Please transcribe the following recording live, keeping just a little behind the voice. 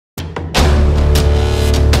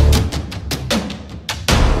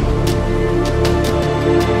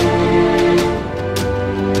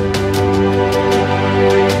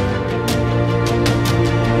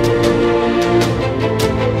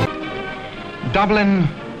Dublin,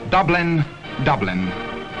 Dublin, Dublin.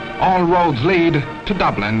 All roads lead to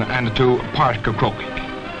Dublin and to Páirc Uí Chaoimh.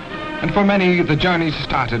 And for many, the journeys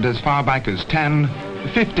started as far back as 10,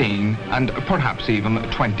 15, and perhaps even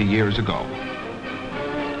 20 years ago.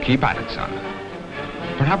 Keep at it, son.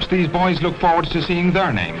 Perhaps these boys look forward to seeing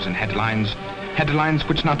their names in headlines. Headlines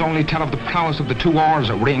which not only tell of the prowess of the two oars,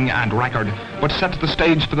 ring and record, but set the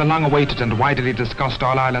stage for the long-awaited and widely discussed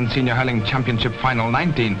All-Ireland Senior Hurling Championship Final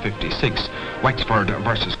 1956, Wexford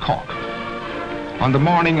versus Cork. On the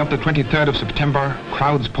morning of the 23rd of September,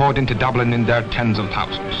 crowds poured into Dublin in their tens of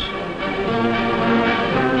thousands.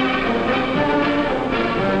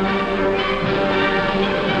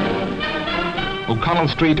 O'Connell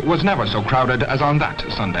Street was never so crowded as on that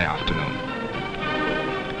Sunday afternoon.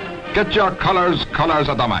 Get your colours, colours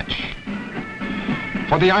of the match.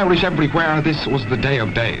 For the Irish everywhere, this was the day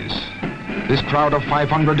of days. This crowd of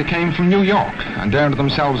 500 came from New York and earned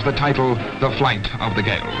themselves the title, the Flight of the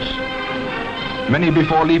Gaels. Many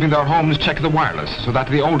before leaving their homes checked the wireless so that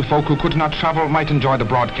the old folk who could not travel might enjoy the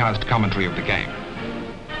broadcast commentary of the game.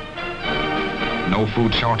 No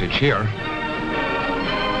food shortage here.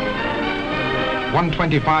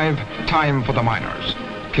 1:25, time for the minors.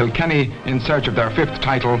 Kilkenny in search of their 5th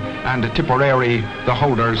title, and Tipperary, the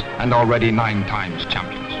holders and already 9 times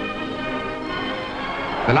champions.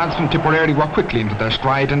 The lads from Tipperary were quickly into their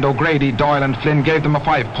stride, and O'Grady, Doyle and Flynn gave them a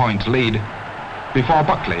 5-point lead before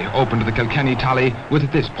Buckley opened the Kilkenny tally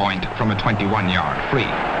with this point from a 21-yard free.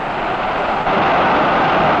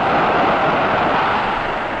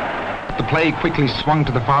 The play quickly swung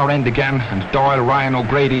to the far end again, and Doyle, Ryan,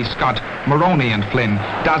 O'Grady, Scott, Maroney and Flynn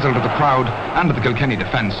dazzled the crowd and the Kilkenny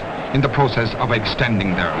defence in the process of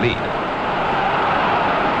extending their lead.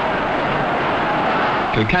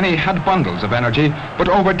 Kilkenny had bundles of energy, but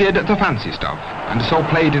overdid the fancy stuff, and so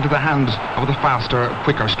played into the hands of the faster,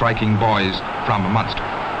 quicker striking boys from Munster.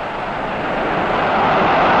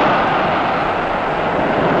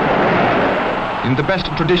 In the best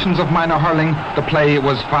traditions of minor hurling, the play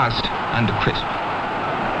was fast and crisp.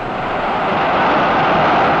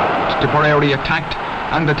 Tipperary attacked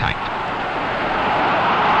and attacked.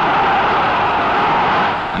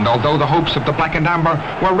 And although the hopes of the Black and Amber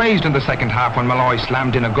were raised in the second half when Malloy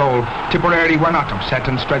slammed in a goal, Tipperary were not upset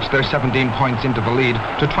and stretched their 17 points into the lead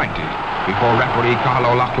to 20 before referee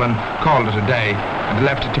Cathal O'Loughlin called it a day and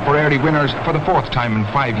left Tipperary winners for the 4th time in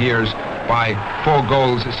 5 years by 4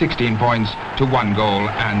 goals, 16 points to 1 goal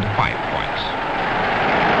and 5 points.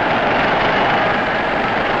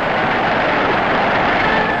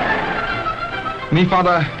 Ní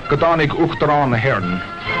fada Godánig Uachtarán Hearden.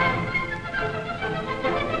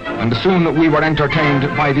 And soon we were entertained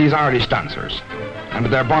by these Irish dancers, and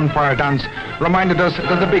their bonfire dance reminded us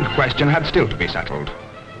that the big question had still to be settled.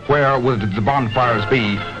 Where would the bonfires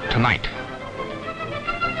be tonight?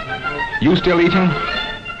 You still eating?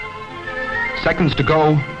 Seconds to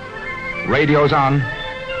go. Radio's on.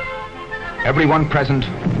 Everyone present.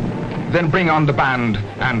 Then bring on the band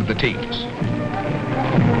and the teams.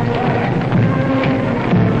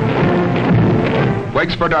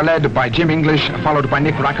 Wexford are led by Jim English, followed by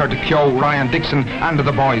Nick Rackard, Keogh, Ryan Dixon and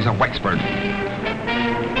the boys of Wexford.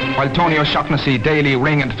 While Tony O'Shaughnessy, Daly,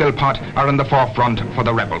 Ring and Philpott are in the forefront for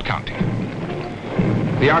the rebel county.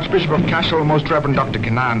 The Archbishop of Cashel, Most Reverend Dr.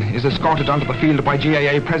 Kinnan, is escorted onto the field by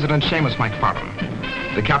GAA President Seamus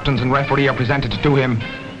McFarlane. The captains and referee are presented to him,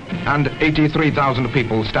 and 83,000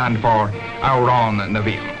 people stand for Auron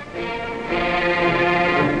Navil.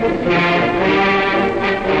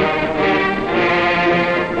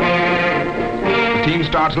 The team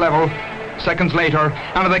starts level, seconds later,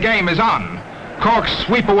 and the game is on. Cork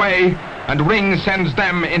sweep away, and Ring sends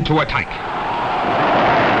them into attack.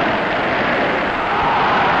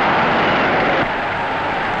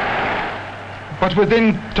 But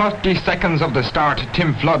within 30 seconds of the start,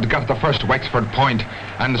 Tim Flood got the first Wexford point,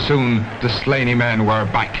 and soon the Slaney men were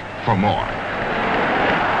back for more.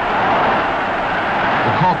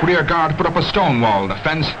 The Cork rear guard put up a stonewall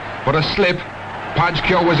defence, but a slip, Podge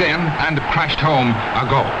Keogh was in and crashed home a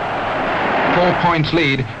goal. 4 points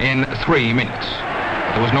lead in 3 minutes.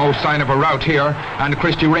 There was no sign of a rout here, and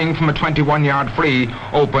Christy Ring from a 21-yard free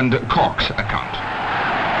opened Cork's account.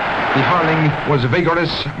 The hurling was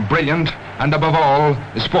vigorous, brilliant, and above all,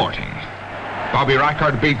 sporting. Bobby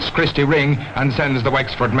Rackard beats Christy Ring and sends the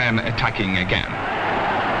Wexford men attacking again.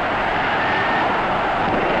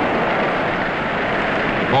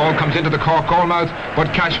 Ball comes into the Cork goalmouth,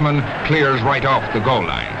 but Cashman clears right off the goal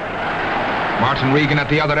line. Martin Regan at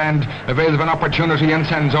the other end avails of an opportunity and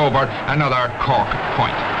sends over another Cork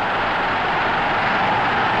point.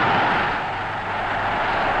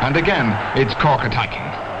 And again, it's Cork attacking.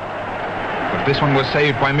 But this one was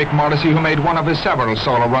saved by Mick Morrissey, who made one of his several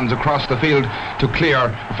solo runs across the field to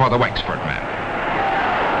clear for the Wexford men.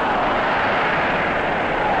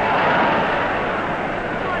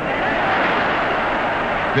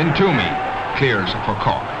 Vintumi clears for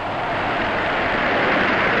Cork.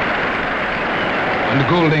 And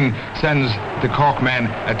Goulding sends the Cork men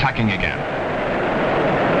attacking again.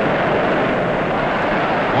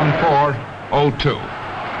 1-4, 0-2.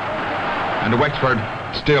 And Wexford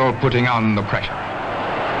still putting on the pressure.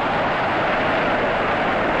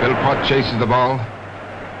 Philpott chases the ball,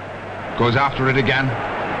 goes after it again.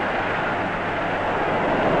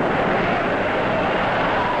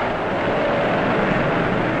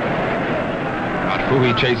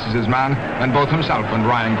 Fouhy chases his man, and both himself and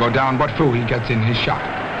Ryan go down, but Fouhy gets in his shot.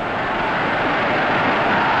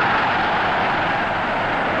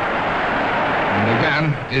 And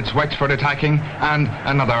again, it's Wexford attacking, and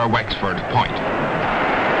another Wexford point.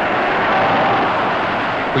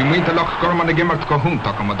 We meet the luck Gurman the Gimmert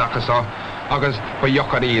Kohunta Kamadakasa, August for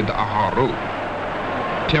Yokarid Aharu.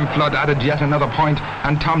 Tim Flood added yet another point,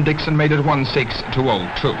 and Tom Dixon made it 1-6 to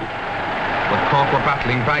 0-2. But Cork were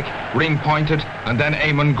battling back, Ring pointed, and then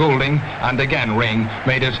Eamon Goulding, and again Ring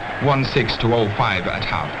made it 1-6 to 0-5 at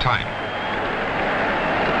half-time.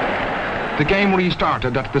 The game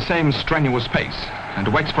restarted at the same strenuous pace, and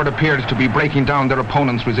Wexford appeared to be breaking down their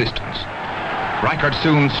opponent's resistance. Reichert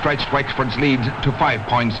soon stretched Wexford's lead to 5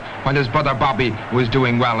 points, while his brother Bobby was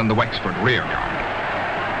doing well in the Wexford rear yard.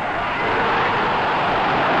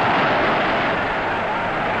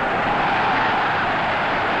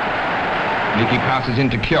 Nicky passes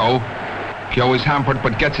into Keogh. Keogh is hampered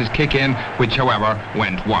but gets his kick in, which however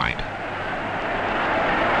went wide.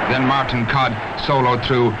 Then Martin Codd soloed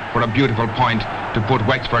through for a beautiful point to put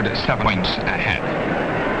Wexford 7 points ahead.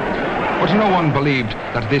 But no one believed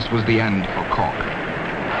that this was the end for Cork.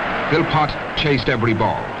 Philpott chased every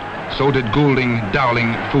ball. So did Goulding,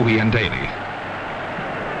 Dowling, Fouhy and Daly.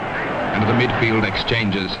 And the midfield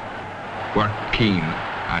exchanges were keen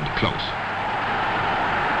and close.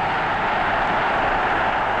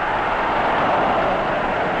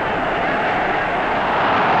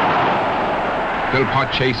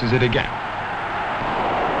 Philpott chases it again.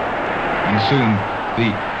 And soon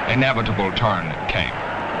the inevitable turn came.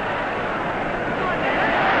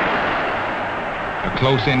 A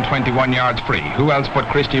close-in 21 yards free. Who else but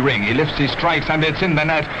Christy Ring? He lifts his strikes and it's in the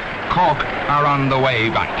net. Cork are on the way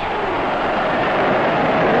back.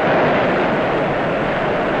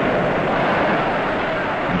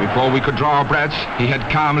 And before we could draw our breaths, he had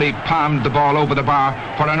calmly palmed the ball over the bar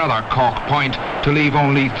for another Cork point to leave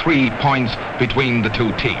only 3 points between the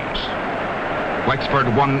two teams. Wexford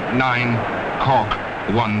 1-9, Cork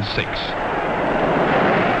 1-6.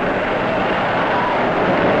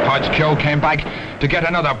 Hodge Keogh came back to get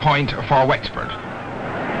another point for Wexford.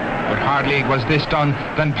 But hardly was this done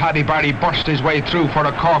than Paddy Barry burst his way through for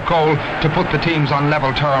a Cork goal to put the teams on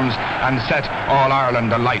level terms and set All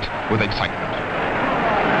Ireland alight with excitement.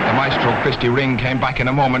 The maestro Christy Ring came back in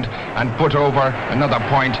a moment and put over another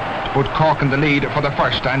point to put Cork in the lead for the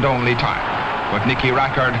first and only time. But Nicky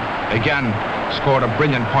Rackard again scored a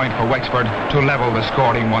brilliant point for Wexford to level the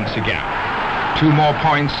scoring once again. 2 more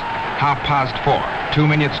points, 4:30. 2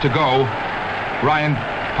 minutes to go. Ryan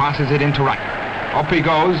passes it into Rackard. Up he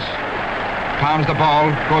goes, palms the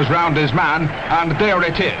ball, goes round his man, and there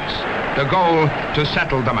it is, the goal to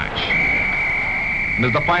settle the match. And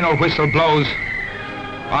as the final whistle blows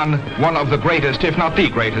on one of the greatest, if not the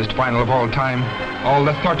greatest, final of all time, all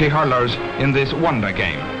the 30 hurlers in this wonder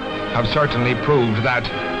game have certainly proved that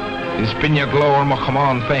is binne glór mo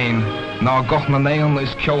chamán féin, ná goch na naon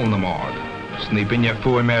is ceol na mód, sní binne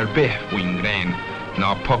fuaim bith wing grain,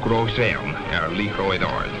 ná puck ró réan líchróid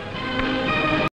orl.